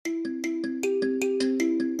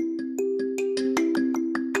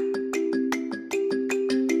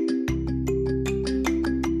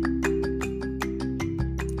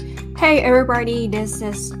Hey everybody, this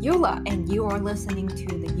is Eula and you are listening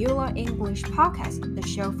to the Eula English Podcast, the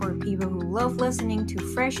show for people who love listening to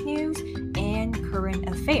fresh news and current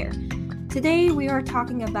affairs. Today we are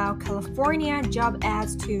talking about California job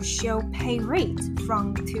ads to show pay rates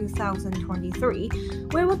from 2023.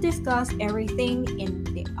 We will discuss everything in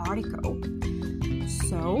the article.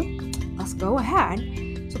 So, let's go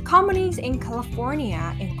ahead.So companies in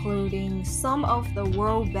California, including some of the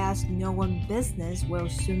world's best-known business, will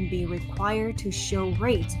soon be required to show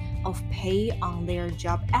rates of pay on their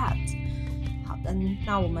job ads. 好的，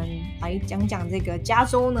那我们来讲讲这个加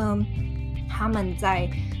州呢，他们在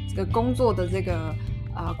这个工作的这个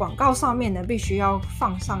广告上面呢，必须要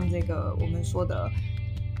放上这个我们说的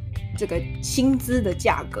这个薪资的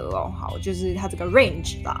价格哦，好，就是它这个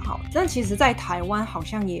range 啦，好，但其实在台湾好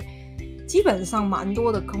像也基本上蛮多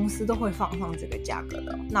的公司都会放上这个价格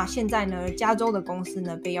的。那现在呢，加州的公司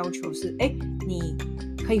呢被要求是，你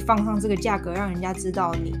可以放上这个价格，让人家知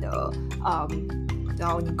道你的然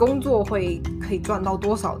后你工作可以赚到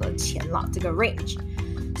多少的钱啦，这个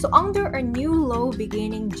range。So under a new law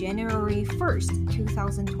beginning January 1st,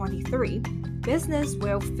 2023, business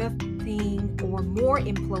with 15 or more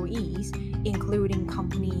employees, including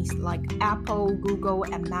companies like Apple, Google,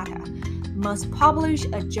 and Meta,must publish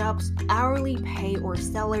a job's hourly pay or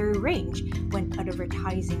salary range when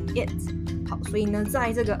advertising it. 好，所以呢，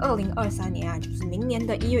在这个2023年啊，就是明年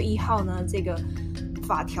的1月1号呢，这个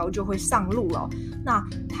法条就会上路了。那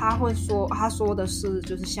他说的是，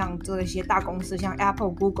就是像这些大公司，像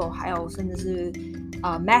Apple、Google， 还有甚至是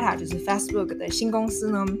Meta， 就是 Facebook 的新公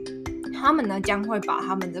司呢，他们呢将会把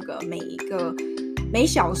他们这个每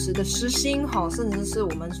小时的时薪，甚至是我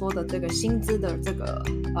们说的这个薪资的这个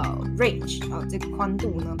range， 这个宽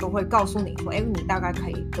度呢，都会告诉你说，你大概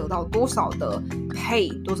可以得到多少的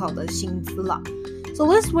pay， 多少的薪资啦。So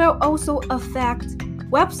this will also affect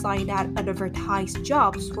websites that advertise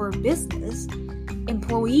jobs for business.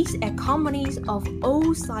 Employees at companies of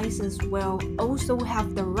all sizes will also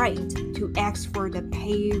have the right to ask for the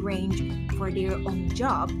pay range for their own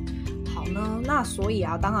job.好呢，那所以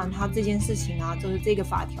啊，当然它这件事情啊，就是这个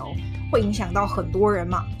法条会影响到很多人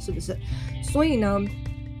嘛，是不是？所以呢，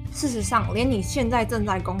事实上，连你现在正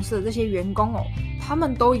在公司的这些员工哦，他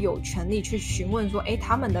们都有权利去询问说，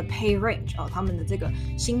他们的 pay range 哦，他们的这个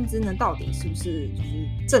薪资呢，到底是不是就是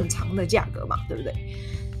正常的价格嘛，对不对？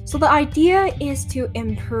 So the idea is to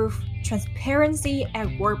improve transparency at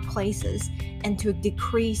workplaces and to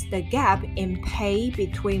decrease the gap in pay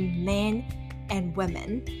between men and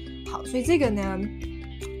women.好，所以这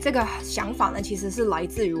个想法呢，其实是来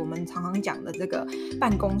自于我们常常讲的这个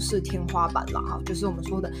办公室天花板啦，哈，就是我们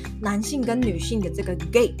说的男性跟女性的这个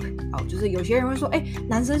gap， 就是有些人会说，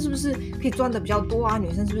男生是不是可以赚的比较多啊？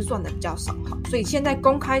女生是不是赚的比较少？好，所以现在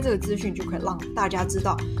公开这个资讯就可以让大家知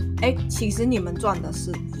道，其实你们赚的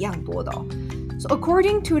是一样多的哦。So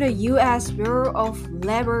according to the U.S. Bureau of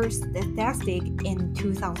Labor Statistics in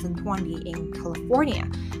 2020 in California,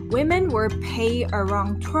 women were paid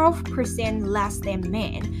around 12% less than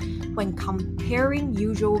men when comparing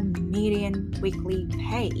usual median weekly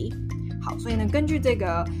pay. 好，所以呢，根据这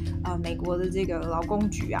个美国的这个劳工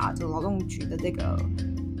局啊，这个劳动局的这个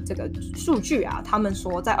数据啊，他们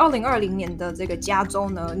说在2020年的这个加州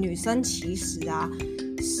呢，女生其实啊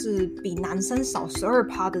是比男生少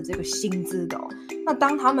12%的这个薪资的哦。那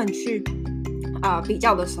当他们去比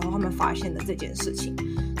较的时候，他们发现了这件事情。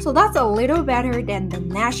So that's a little better than the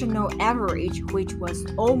national average, which was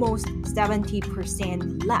almost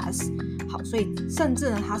 70% less. 好，所以甚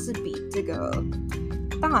至呢，它是比这个，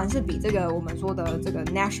当然是比这个我们说的这个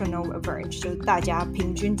national average， 就是大家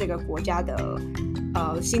平均这个国家的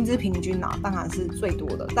薪资平均啊，当然是最多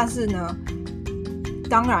的。但是呢，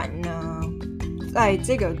当然呢，在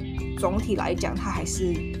这个总体来讲，它还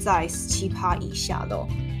是在17%以下的哦。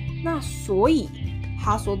那所以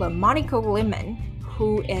他说的 Monica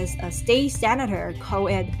Lemon,who is a state senator,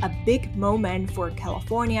 called it a big moment for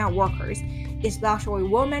California workers, especially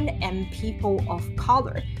women and people of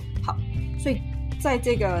color. 好，所以在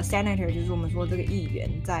这个 senator 就是我们说这个议员，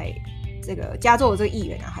在这个加州的这个议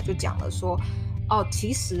员啊，他就讲了说，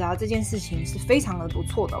其实啊这件事情是非常的不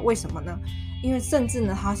错的。为什么呢？因为甚至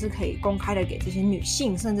呢，它是可以公开的给这些女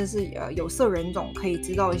性，甚至是有色人种可以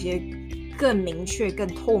知道一些更明确、更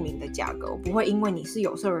透明的价格，不会因为你是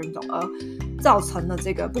有色人种而造成了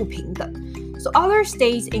这个不平等。So other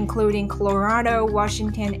states, including Colorado,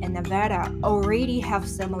 Washington, and Nevada, already have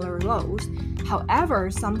similar laws.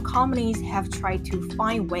 However, some companies have tried to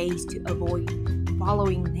find ways to avoid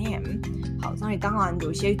following them. 好，所以当然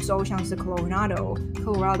有些州像是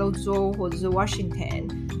Colorado 州或者是 Washington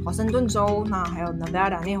华盛顿州，那还有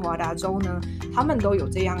Nevada 内华达州呢，他们都有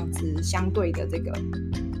这样子相对的这个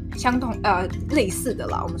类似的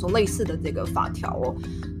啦，我们说类似的这个法条哦。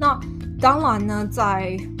那当然呢，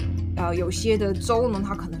在有些的州呢，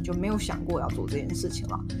他可能就没有想过要做这件事情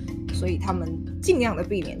了，所以他们尽量的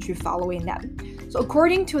避免去 following that. So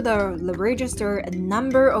according to the Register, a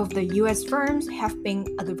number of the US firms have been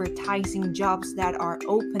advertising jobs that are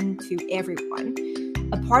open to everyone,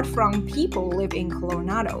 apart from people live in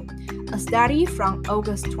Coronado. A study from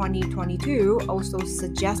August 2022 also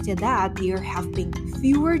suggested that there have been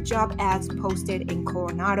fewer job ads posted in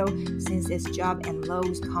Coronado since its job and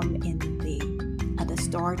laws come in at the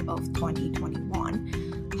start of 2021.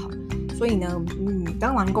 好，所以呢，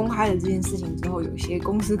当然公开了这件事情之后，有些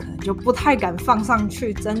公司可能就不太敢放上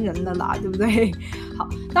去真人了啦，对不对？好，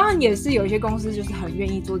当然也是有一些公司就是很愿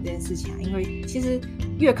意做这件事情啊，因为其实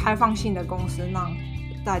越开放性的公司让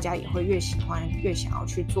大家也会越喜欢越想要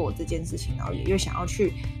去做这件事情，然后也越想要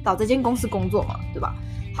去到这间公司工作嘛，对吧？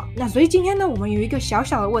好，那所以今天呢，我们有一个小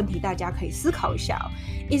小的问题，大家可以思考一下哦。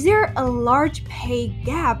Is there a large pay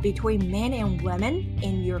gap between men and women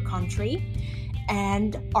in your country?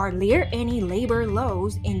 And are there any labor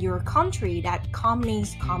laws in your country that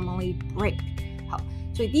companies commonly break? 好，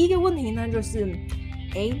所以第一个问题呢，就是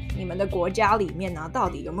你们的国家里面呢，到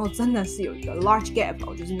底有没有真的是有一个 large gap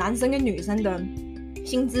哦，就是男生跟女生的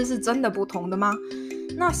薪资是真的不同的吗？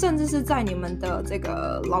那甚至是在你们的这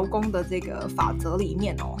个劳工的这个法则里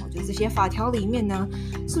面哦，就这些法条里面呢，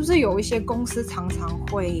是不是有一些公司常常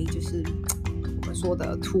会就是我们说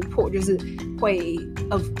的突破，就是会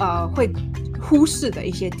忽视的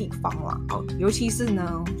一些地方啦，尤其是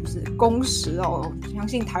呢，就是工时哦，相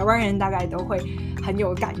信台湾人大概都会很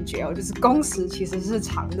有感觉哦，就是工时其实是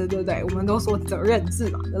长的，对不对？我们都说责任制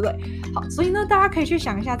嘛，对不对？好，所以呢，大家可以去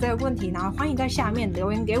想一下这个问题，然后欢迎在下面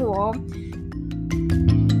留言给我哦。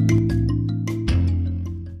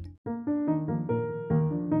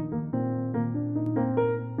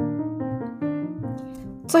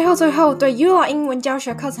最后对 Yula 英文教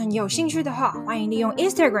学课程有兴趣的话，欢迎利用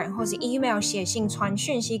Instagram 或是 email 写信传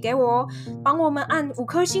讯息给我哦，帮我们按5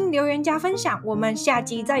颗星留言加分享，我们下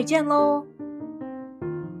集再见咯。